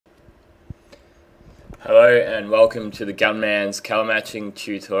Hello and welcome to the Gunman's colour matching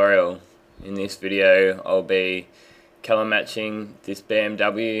tutorial. In this video I'll be colour matching this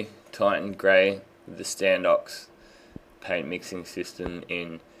BMW Titan Grey with the Standox paint mixing system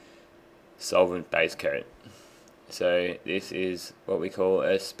in solvent base coat. So this is what we call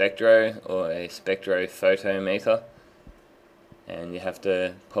a spectro or a spectrophotometer, and you have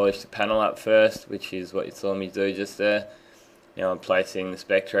to polish the panel up first, which is what you saw me do just there. Now I'm placing the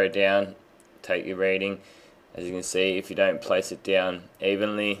spectro down. Take your reading. As you can see, if you don't place it down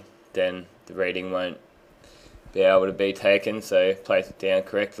evenly, then the reading won't be able to be taken. So place it down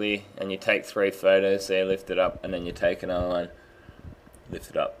correctly, and you take 3 photos. So you lift it up and then you take another one, lift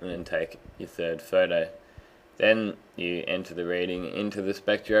it up and then take your 3rd photo. Then you enter the reading into the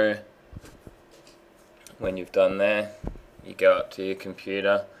spectro. When you've done there, you go up to your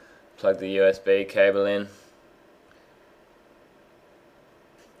computer, plug the USB cable in.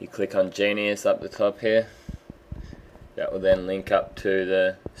 You click on Genius up the top here. That will then link up to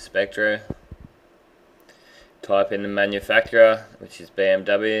the spectro. Type in the manufacturer, which is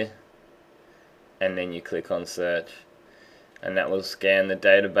BMW, and then you click on search, and that will scan the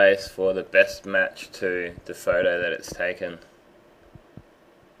database for the best match to the photo that it's taken.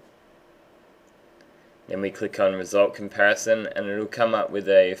 Then we click on result comparison, and it will come up with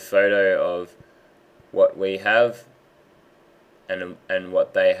a photo of what we have and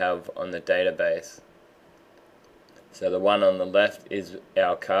what they have on the database. So the one on the left is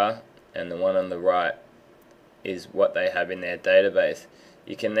our car, and the one on the right is what they have in their database.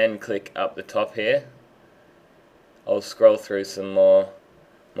 You can then click up the top here. I'll scroll through some more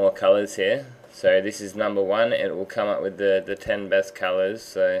colours here. So this is number 1. It will come up with the 10 best colours,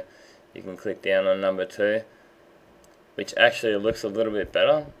 so you can click down on number 2, which actually looks a little bit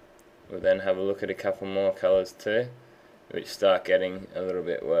better. We'll then have a look at a couple more colours too, which start getting a little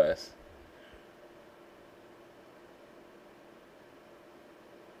bit worse.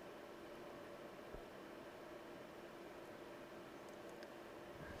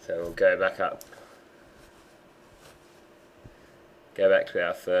 So we'll go back up. Go back to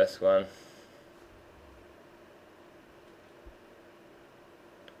our first one.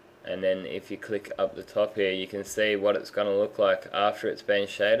 And then if you click up the top here, you can see what it's going to look like after it's been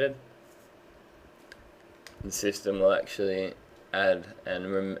shaded. The system will actually add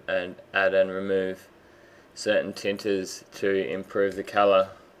and remove certain tinters to improve the colour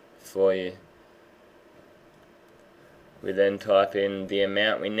for you. We then type in the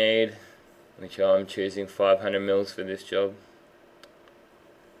amount we need, which I'm choosing 500 mils for this job,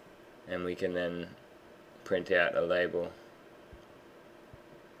 and we can then print out a label.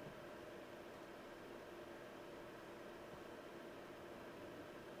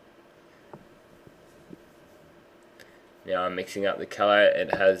 Now I'm mixing up the colour.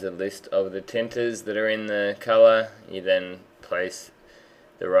 It has a list of the tinters that are in the colour. You then place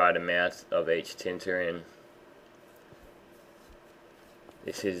the right amount of each tinter in.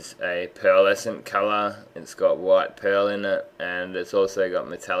 This is a pearlescent colour. It's got white pearl in it, and it's also got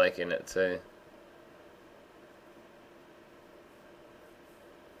metallic in it too.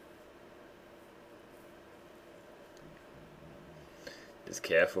 Just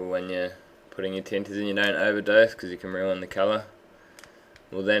careful when you're putting your tinters in, you don't overdose because you can ruin the colour.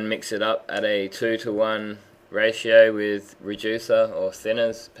 We'll then mix it up at a 2:1 ratio with reducer or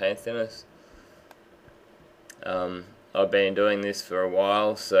thinners, paint thinners. I've been doing this for a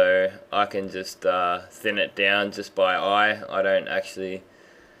while, so I can just thin it down just by eye. I don't actually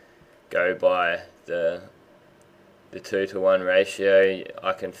go by the 2:1 ratio.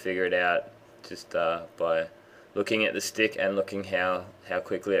 I can figure it out just by looking at the stick and looking how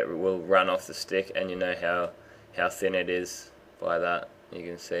quickly it will run off the stick, and you know how thin it is by that. You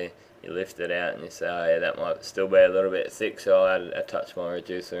can see, you lift it out and you say, oh yeah, that might still be a little bit thick, so I'll add a touch more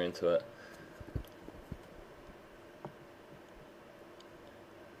reducer into it.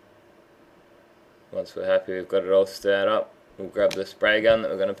 Once we're happy we've got it all stirred up, we'll grab the spray gun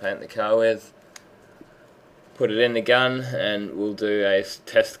that we're going to paint the car with, put it in the gun, and we'll do a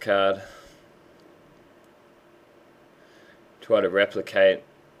test card. Try to replicate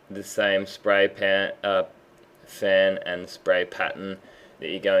the same spray fan and spray pattern that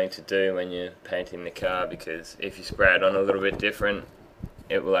you're going to do when you're painting the car, because if you spray it on a little bit different,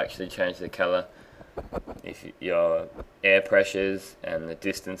 it will actually change the colour. If your air pressures and the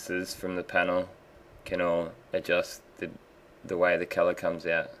distances from the panel can all adjust the way the colour comes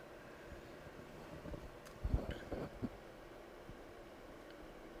out.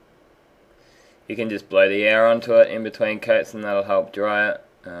 You can just blow the air onto it in between coats and that'll help dry it.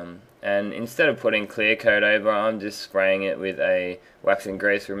 and instead of putting clear coat over, I'm just spraying it with a wax and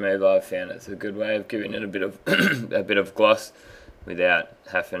grease remover. I've found it's a good way of giving it a bit of a bit of gloss without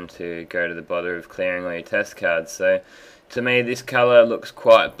having to go to the bother of clearing all your test cards. So to me, this colour looks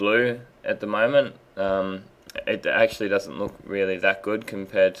quite blue at the moment. It actually doesn't look really that good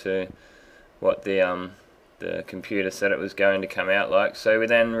compared to what the computer said it was going to come out like. So we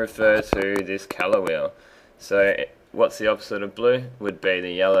then refer to this colour wheel. So what's the opposite of blue? Would be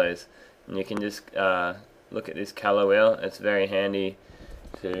the yellows. And you can just look at this colour wheel. It's very handy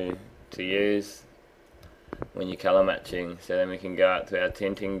to use when you're colour matching. So then we can go out to our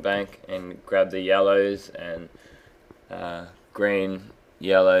tinting bank and grab the yellows and green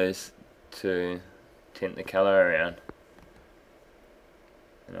yellows to tint the colour around.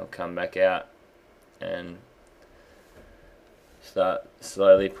 And I'll come back out and start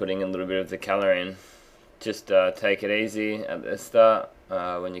slowly putting a little bit of the colour in. Just take it easy at the start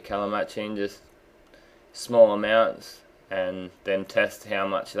when you're colour matching, just small amounts, and then test how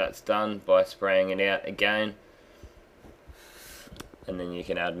much that's done by spraying it out again, and then you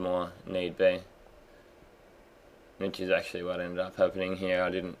can add more need be, which is actually what ended up happening here. I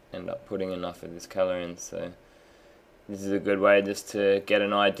didn't end up putting enough of this colour in, so this is a good way just to get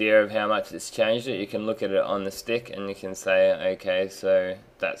an idea of how much it's changed it. You can look at it on the stick and you can say, okay, so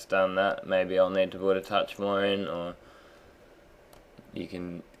that's done that, maybe I'll need to put a touch more in, or you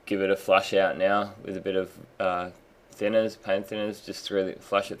can give it a flush out now with a bit of thinners, paint thinners, just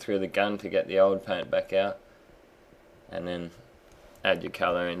flush it through the gun to get the old paint back out, and then add your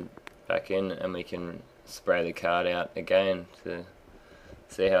colour in back in, and we can spray the card out again to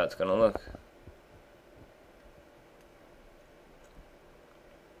see how it's going to look.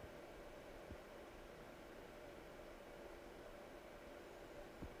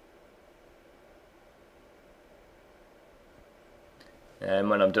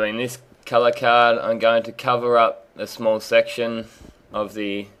 And when I'm doing this colour card, I'm going to cover up a small section of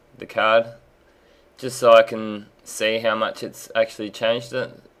the card, just so I can see how much it's actually changed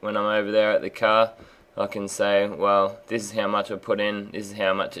it. When I'm over there at the car, I can say, well, this is how much I put in, this is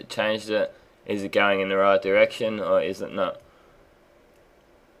how much it changed it, is it going in the right direction or is it not?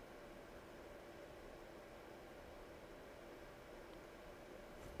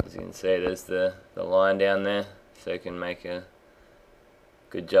 As you can see, there's the line down there, so you can make a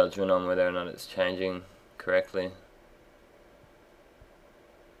good judgment on whether or not it's changing correctly.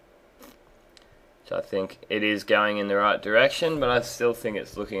 So I think it is going in the right direction, but I still think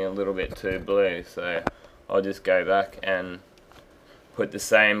it's looking a little bit too blue, so I'll just go back and put the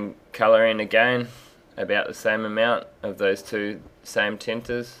same colour in again, about the same amount of those two same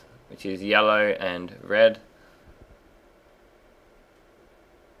tinters, which is yellow and red.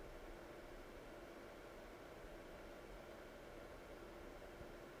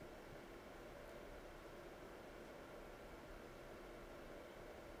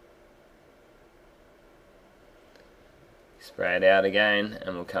 Spray it out again,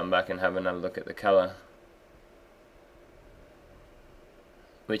 and we'll come back and have another look at the colour,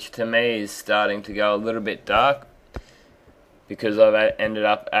 which to me is starting to go a little bit dark because I've ended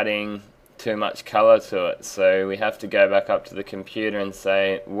up adding too much colour to it. So we have to go back up to the computer and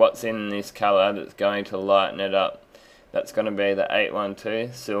say what's in this colour that's going to lighten it up. That's going to be the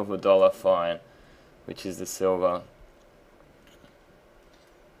 812 Silver Dollar Fine, which is the silver.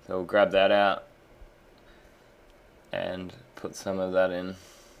 So we'll grab that out and put some of that in.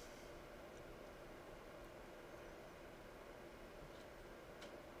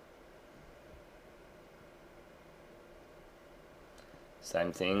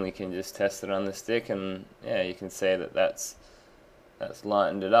 Same thing, we can just test it on the stick, and yeah, you can see that that's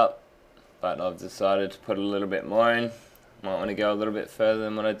lightened it up, but I've decided to put a little bit more in. Might want to go a little bit further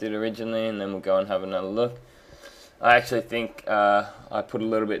than what I did originally, and then we'll go and have another look. I actually think I put a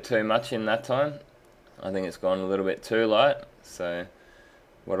little bit too much in that time. I think it's gone a little bit too light, so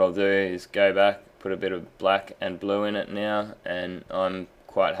what I'll do is go back, put a bit of black and blue in it now, and I'm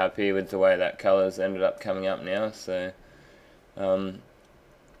quite happy with the way that colour's ended up coming up now. So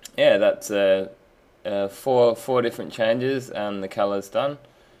yeah, that's four different changes and the colour's done.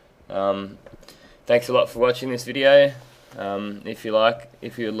 Thanks a lot for watching this video. If you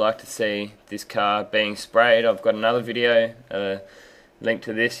would like to see this car being sprayed, I've got another video, link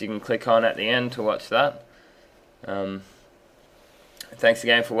to this you can click on at the end to watch that. Thanks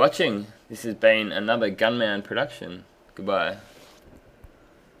again for watching. This has been another Gunman production. Goodbye.